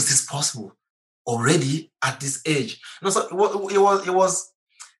 how is this possible already at this age? So it was.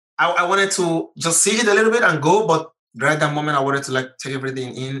 I wanted to just see it a little bit and go, but right that moment, I wanted to like take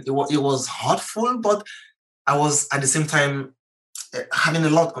everything in. It was hurtful, but I was at the same time having a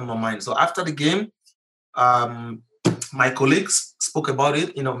lot on my mind. So after the game, my colleagues spoke about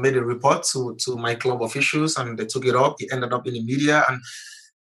it, made a report to my club officials, and they took it up. It ended up in the media, and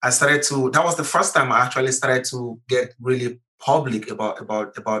that was the first time I actually started to get really public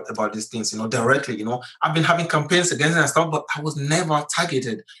about these things, directly. I've been having campaigns against it and stuff, but I was never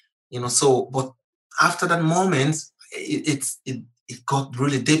targeted, but after that moment, it got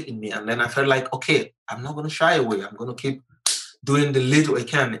really deep in me. And then I felt like, okay, I'm not going to shy away. I'm going to keep doing the little I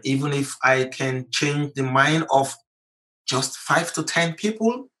can, even if I can change the mind of just 5 to 10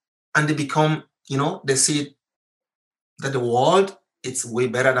 people, and they become, they see that the world, it's way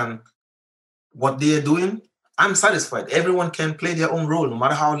better than what they are doing. I'm satisfied. Everyone can play their own role, no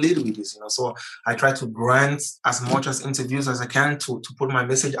matter how little it is, So I try to grant as much as interviews as I can to put my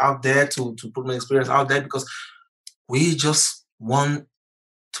message out there, to put my experience out there, because we just want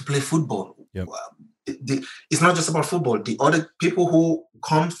to play football. Yep. It's not just about football. The other people who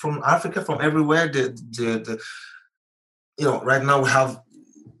come from Africa, from everywhere, right now we have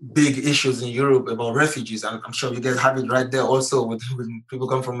big issues in Europe about refugees, and I'm sure you guys have it right there also with people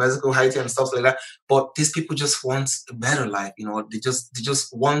come from Mexico, Haiti, and stuff like that. But these people just want a better life. They just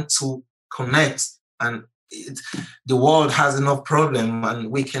want to connect, and the world has enough problem,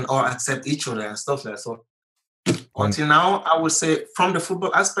 and we can all accept each other and stuff like that. So until now, I would say from the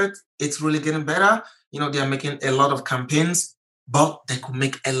football aspect, it's really getting better. They are making a lot of campaigns, but they could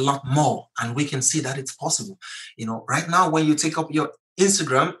make a lot more, and we can see that it's possible. Right now, when you take up your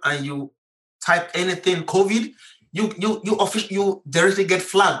Instagram and you type anything COVID, you directly get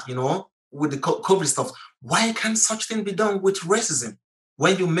flagged, with the COVID stuff. Why can't such thing be done with racism?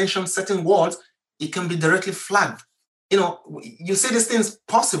 When you mention certain words, it can be directly flagged. You see these things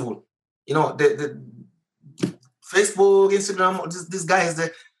possible. The Facebook, Instagram, these guys,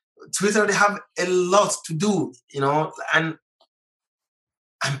 the Twitter, they have a lot to do, and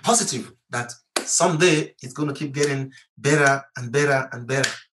I'm positive that someday it's going to keep getting better and better and better.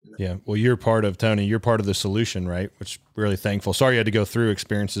 Yeah. Well, you're part of the solution, right? Which really thankful. Sorry you had to go through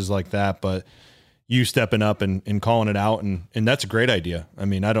experiences like that, but you stepping up and calling it out. And that's a great idea. I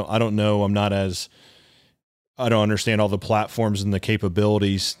mean, I don't know. I don't understand all the platforms and the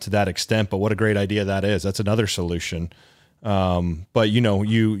capabilities to that extent, but what a great idea that is. That's another solution. But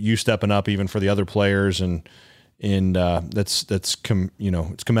you stepping up even for the other players and it's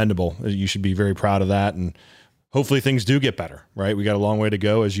commendable. You should be very proud of that. And hopefully things do get better, right? We got a long way to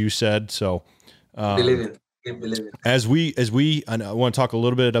go, as you said. So, Believe it. as I want to talk a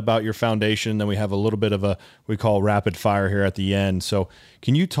little bit about your foundation. Then we have a little bit of we call rapid fire here at the end. So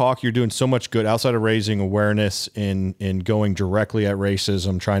can you talk, you're doing so much good outside of raising awareness in going directly at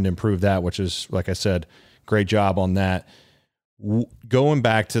racism, trying to improve that, which is, like I said, great job on that. Going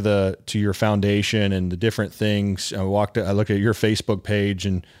back to your foundation and the different things, I looked at your Facebook page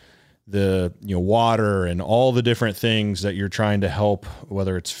and the water and all the different things that you're trying to help,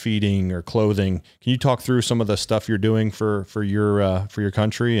 whether it's feeding or clothing. Can you talk through some of the stuff you're doing for your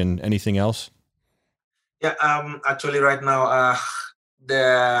country and anything else? Yeah, actually right now,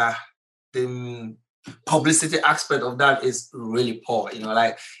 the publicity aspect of that is really poor.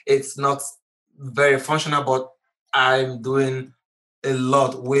 Like it's not very functional, but I'm doing a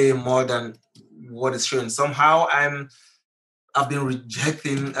lot, way more than what is showing. Somehow I've been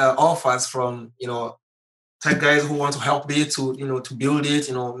rejecting offers from tech guys who want to help me to build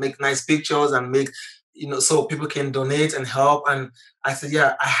it, make nice pictures and make so people can donate and help. And I said,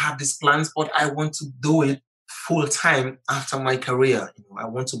 yeah, I have these plans, but I want to do it full time after my career. I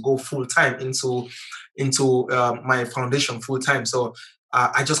want to go full time into my foundation full time. So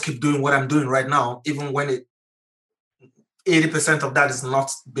I just keep doing what I'm doing right now, even when 80% of that is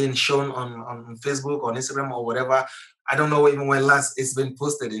not being shown on Facebook or Instagram or whatever. I don't know even when last it's been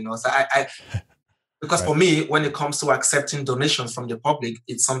posted, So I because Right. for me, when it comes to accepting donations from the public,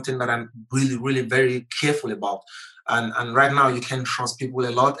 it's something that I'm really, really very careful about. And right now, you can trust people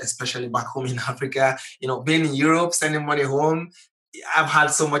a lot, especially back home in Africa. Being in Europe, sending money home, I've had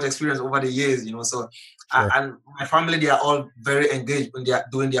so much experience over the years. So Sure. and my family, they are all very engaged when they are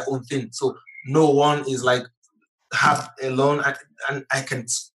doing their own thing. So no one is like have a loan, and I can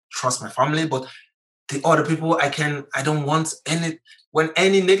trust my family, but the other people I don't want when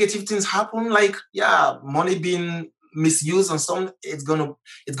any negative things happen, like money being misused on some, it's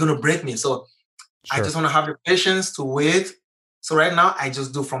gonna break me. So I Sure. just want to have the patience to wait. So right now I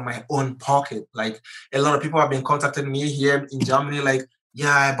just do from my own pocket. Like a lot of people have been contacting me here in Germany, like,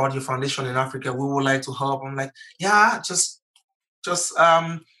 yeah, I bought your foundation in Africa, we would like to help. I'm like, yeah, just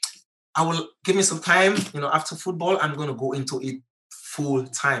I will give me some time, after football, I'm going to go into it full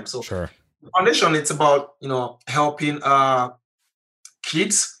time. So Sure. the foundation, it's about, helping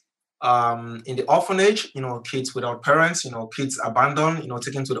kids in the orphanage, kids without parents, kids abandoned,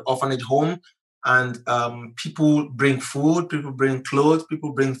 taken to the orphanage home. And people bring food, people bring clothes,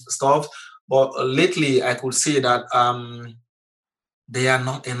 people bring stuff. But lately, I could say that they are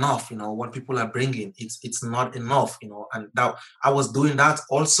not enough. What people are bringing, it's not enough. And now I was doing that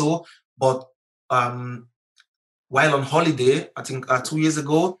also, but while on holiday, I think 2 years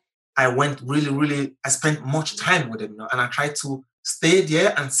ago, I went I spent much time with them, and I tried to stay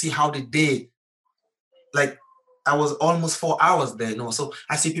there and see how the day, like I was almost 4 hours there, So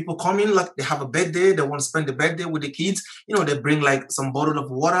I see people coming, like they have a birthday, they want to spend the birthday with the kids, they bring like some bottle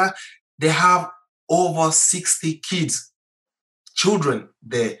of water. They have over 60 kids, children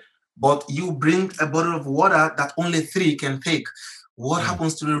there, but you bring a bottle of water that only 3 can take. What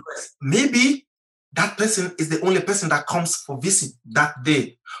happens to the rest? Maybe that person is the only person that comes for visit that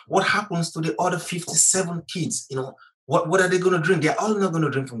day. What happens to the other 57 kids? What are they going to drink? They're all not going to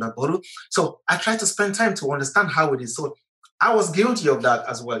drink from that bottle. So I try to spend time to understand how it is. So I was guilty of that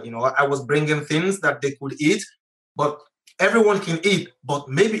as well. I was bringing things that they could eat, but everyone can eat, but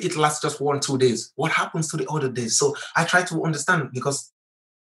maybe it lasts just 1-2 days. What happens to the other days? So I try to understand, because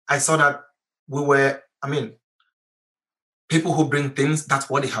I saw that people who bring things, that's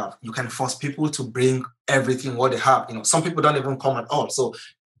what they have. You can force people to bring everything what they have. Some people don't even come at all. So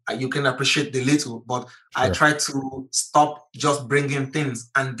you can appreciate the little, but Sure. I try to stop just bringing things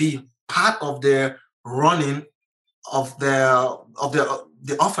and be part of the running of the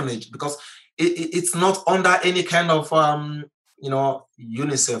orphanage, because it's not under any kind of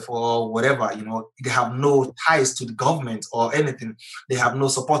UNICEF or whatever. They have no ties to the government or anything. They have no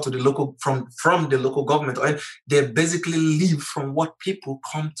support to the local from the local government, or they basically live from what people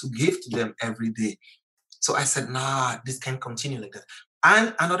come to give to them every day. So I said, nah, this can't continue like that.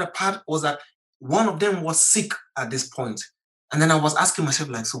 And another part was that one of them was sick at this point. And then I was asking myself,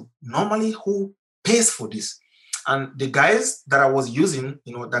 like, so normally who pays for this? And the guys that I was using,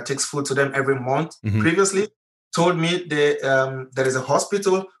 that takes food to them every month previously, told me there is a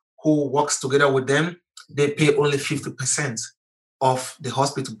hospital who works together with them. They pay only 50% of the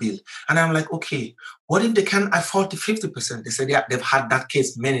hospital bill. And I'm like, okay, what if they can't afford the 50%? They said, yeah, they've had that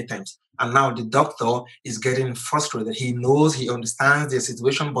case many times. And now the doctor is getting frustrated. He knows, he understands their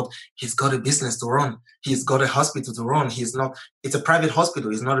situation, but he's got a business to run. He's got a hospital to run. It's a private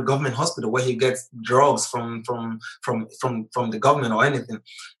hospital. It's not a government hospital where he gets drugs from the government or anything.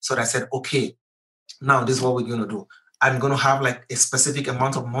 So I said, okay, now this is what we're going to do. I'm going to have like a specific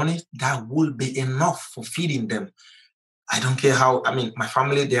amount of money that will be enough for feeding them. I don't care how, my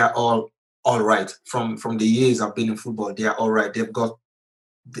family, they are all right. From the years I've been in football, they are all right.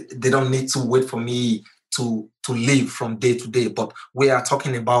 They don't need to wait for me to live from day to day. But we are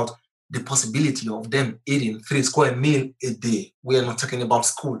talking about the possibility of them eating 3 square meal a day. We are not talking about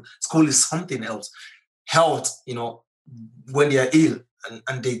school. School is something else. Health, when they are ill,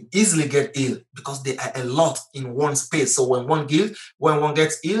 and they easily get ill because they are a lot in one space. So when one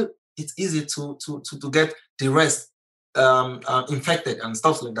gets ill, it's easy to get the rest infected and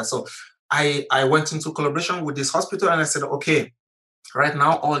stuff like that. So I went into collaboration with this hospital and I said, okay, right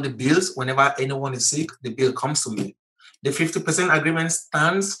now, all the bills, whenever anyone is sick, the bill comes to me. The 50% agreement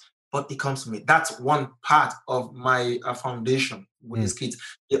stands, but it comes to me. That's one part of my foundation with these kids.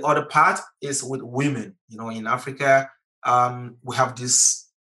 The other part is with women. In Africa, we have this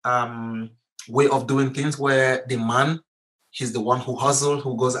way of doing things where the man, he's the one who hustles,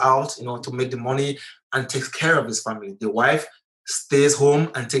 who goes out, to make the money and takes care of his family. The wife stays home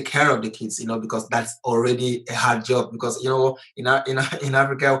and take care of the kids, because that's already a hard job. Because in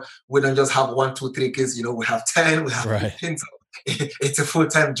Africa, we don't just have 1, 2, 3 kids. We have 10. We have 15. So it's a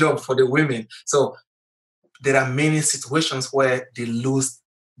full-time job for the women. So there are many situations where they lose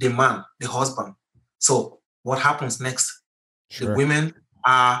the man, the husband. So what happens next? Sure. The women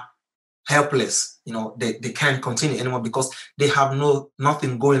are helpless. They can't continue anymore because they have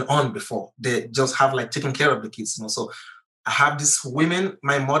nothing going on before. They just have like taking care of the kids. So I have these women.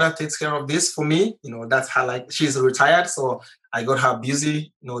 My mother takes care of this for me. That's her, like, she's retired. So I got her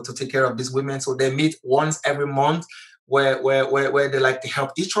busy, to take care of these women. So they meet once every month where they like to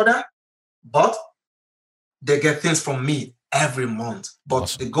help each other, but they get things from me every month. But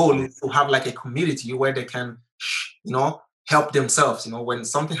awesome. The goal is to have like a community where they can, help themselves. When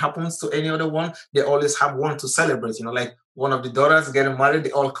something happens to any other one, they always have one to celebrate. Like one of the daughters getting married,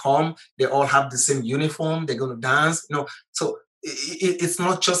 they all come, they all have the same uniform, they're going to dance. So it's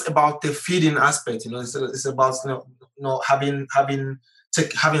not just about the feeding aspect. It's about having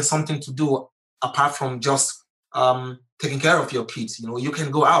something to do apart from just taking care of your kids. You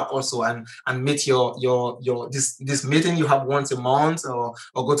can go out also and meet your this meeting you have once a month, or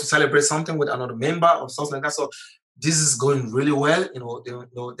go to celebrate something with another member or something like that. So this is going really well.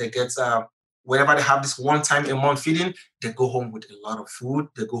 They get whenever they have this one time a month feeding, they go home with a lot of food.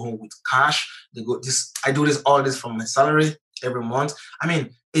 They go home with cash. I do all this from my salary every month.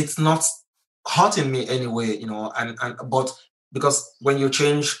 It's not hurting me anyway, but because when you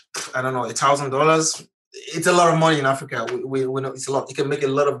change, I don't know, $1,000, it's a lot of money in Africa. We know it's a lot. It can make a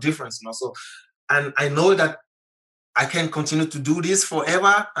lot of difference, So, and I know that I can't continue to do this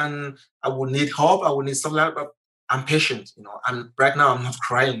forever, and I would need help. I would need stuff like that, but I'm patient, And right now I'm not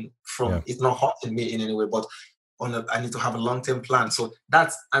crying from it's not hurting me in any way, but I need to have a long-term plan. So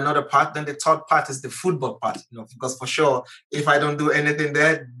that's another part. Then the third part is the football part, because for sure, if I don't do anything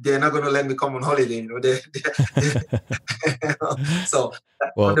there, they're not going to let me come on holiday, So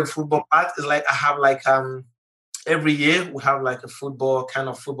the football part is like, I have like, every year we have like a football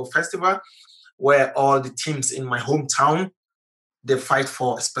festival where all the teams in my hometown, they fight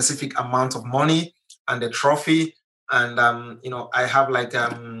for a specific amount of money and the trophy. And, I have like,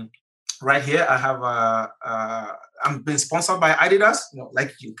 right here, I have I'm being sponsored by Adidas,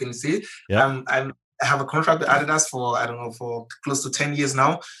 like you can see. Yeah. I have a contract with Adidas for close to 10 years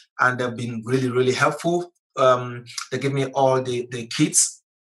now, and they've been really, really helpful. They give me all the kits,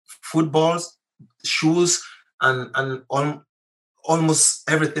 footballs, shoes, and almost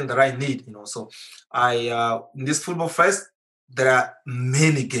everything that I need. So I in this football fest, there are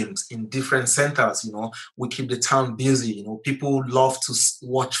many games in different centers. We keep the town busy. People love to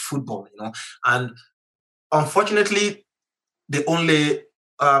watch football. And unfortunately, the only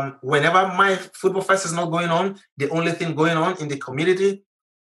whenever my football fest is not going on, the only thing going on in the community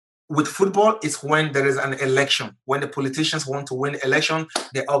with football is when there is an election. When the politicians want to win election,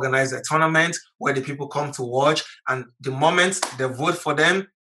 they organize a tournament where the people come to watch. And the moment they vote for them,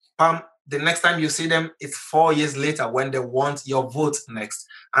 bam, the next time you see them, it's 4 years later when they want your vote next.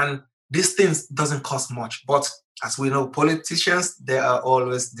 And these things doesn't cost much, but as we know, politicians, they are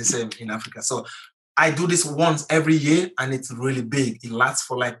always the same in Africa. So I do this once every year, and it's really big. It lasts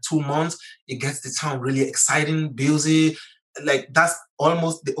for like 2 months. It gets the town really exciting, busy. Like that's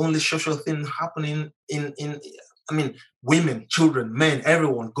almost the only social thing happening in I mean, women, children, men,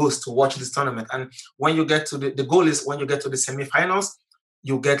 everyone goes to watch this tournament. And when you get to the goal is when you get to the semifinals,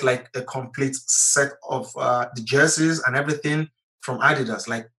 you get like a complete set of the jerseys and everything from Adidas.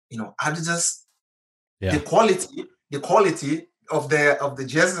 Like, Adidas, the quality of the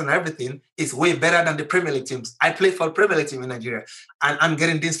jerseys and everything is way better than the Premier League teams. I play for a Premier League team in Nigeria, and I'm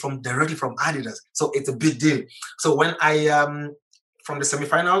getting this directly from Adidas. So it's a big deal. So when I from the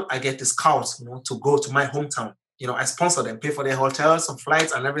semifinal, I get the scouts, to go to my hometown. I sponsor them, pay for their hotels, some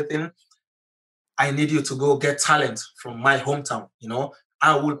flights and everything. I need you to go get talent from my hometown.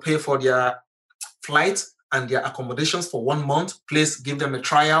 I will pay for their flight and their accommodations for 1 month. Please give them a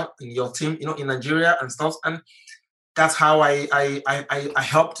tryout in your team, in Nigeria and stuff. And that's how I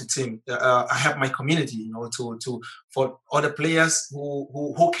help the team. I help my community, for other players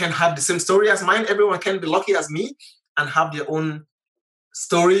who can have the same story as mine. Everyone can be lucky as me and have their own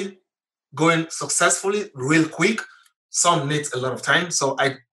story going successfully real quick. Some need a lot of time. So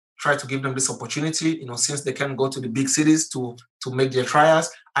I try to give them this opportunity, since they can go to the big cities to make their trials.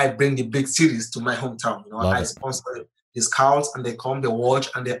 I bring the big cities to my hometown. I sponsor the scouts, and they come, they watch,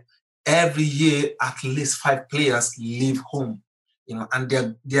 and every year at least 5 players leave home,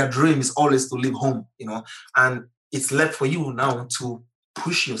 and their dream is always to leave home, and it's left for you now to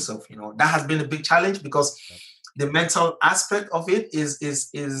push yourself. That has been a big challenge, because the mental aspect of it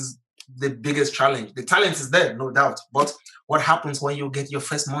is the biggest challenge. The talent is there, no doubt, but what happens when you get your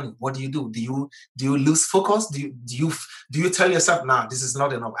first money? What do? Do you lose focus? Do you tell yourself, nah, this is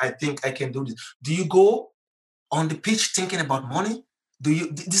not enough, I think I can do this? Do you go on the pitch thinking about money?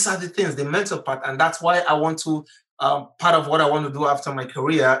 These are the things, the mental part, and that's why I want to. Part of what I want to do after my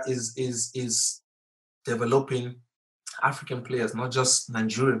career is developing African players, not just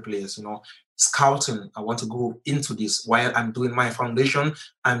Nigerian players. Scouting. I want to go into this while I'm doing my foundation.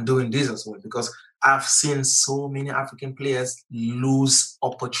 I'm doing this as well, because I've seen so many African players lose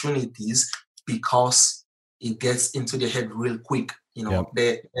opportunities because it gets into their head real quick.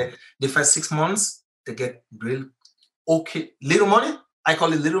 The first 6 months they get real little money. I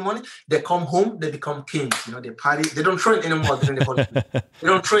call it little money. They come home, they become kings. They party. They don't train anymore during the holiday. They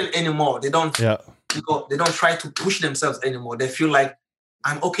don't train anymore. They don't. They don't try to push themselves anymore. They feel like,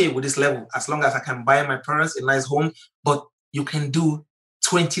 I'm okay with this level as long as I can buy my parents a nice home. But you can do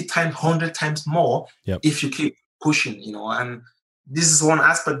 20 times, 100 times more if you keep pushing. And this is one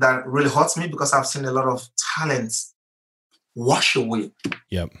aspect that really hurts me, because I've seen a lot of talents wash away.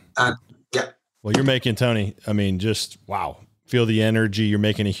 And well, you're making, Tony, just wow. Feel the energy. You're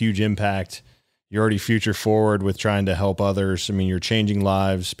making a huge impact. You're already future forward with trying to help others. You're changing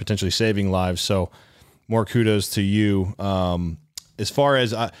lives, potentially saving lives. So more kudos to you. As far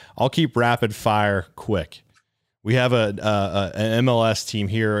as I'll keep rapid fire quick. We have an MLS team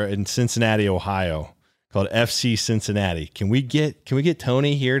here in Cincinnati, Ohio, called FC Cincinnati. Can we get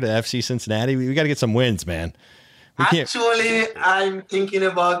Tony here to FC Cincinnati? We got to get some wins, man. Actually, I'm thinking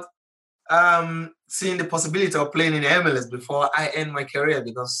about seeing the possibility of playing in MLS before I end my career,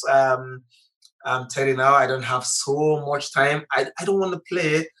 because I'm 30 now. I don't have so much time. I don't want to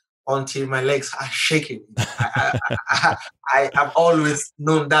play until my legs are shaking. I've always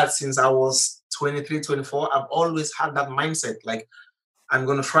known that since I was 23, 24. I've always had that mindset. Like, I'm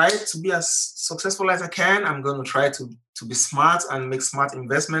going to try to be as successful as I can. I'm going to try to be smart and make smart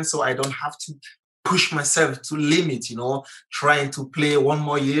investments, so I don't have to push myself to limit, trying to play one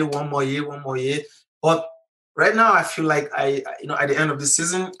more year. But right now, I feel like at the end of the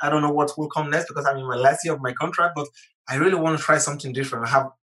season, I don't know what will come next, because I'm in my last year of my contract, but I really want to try something different. I have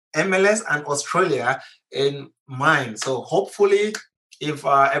MLS and Australia in mind. So hopefully, if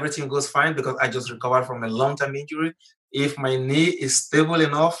everything goes fine, because I just recovered from a long-term injury, if my knee is stable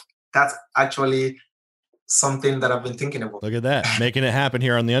enough, that's actually something that I've been thinking about. Look at that, making it happen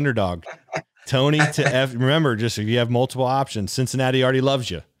here on the Underdog. Tony remember, just if you have multiple options, Cincinnati already loves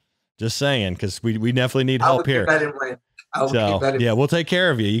you. Just saying, because we definitely need help here. We'll take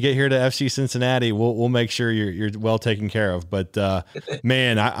care of you. You get here to FC Cincinnati, we'll make sure you're well taken care of. But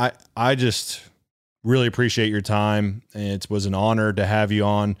man, I just really appreciate your time. It was an honor to have you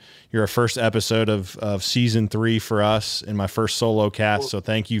on. You're our first episode of season 3 for us, and my first solo cast. So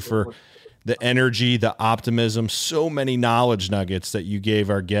thank you for the energy, the optimism, so many knowledge nuggets that you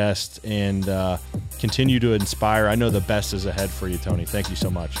gave our guests, and continue to inspire. I know the best is ahead for you, Tony. Thank you so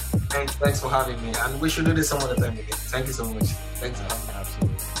much. Thanks for having me. And we should do this some other time again. Thank you so much. Thanks for having me.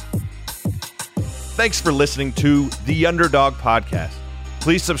 Absolutely. Thanks for listening to The Underdog Podcast.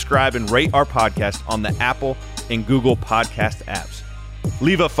 Please subscribe and rate our podcast on the Apple and Google podcast apps.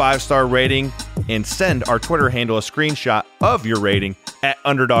 Leave a 5-star rating and send our Twitter handle a screenshot of your rating at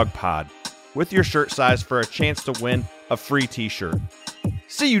UnderdogPod with your shirt size for a chance to win a free t-shirt.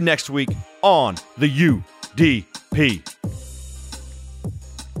 See you next week on the UDP.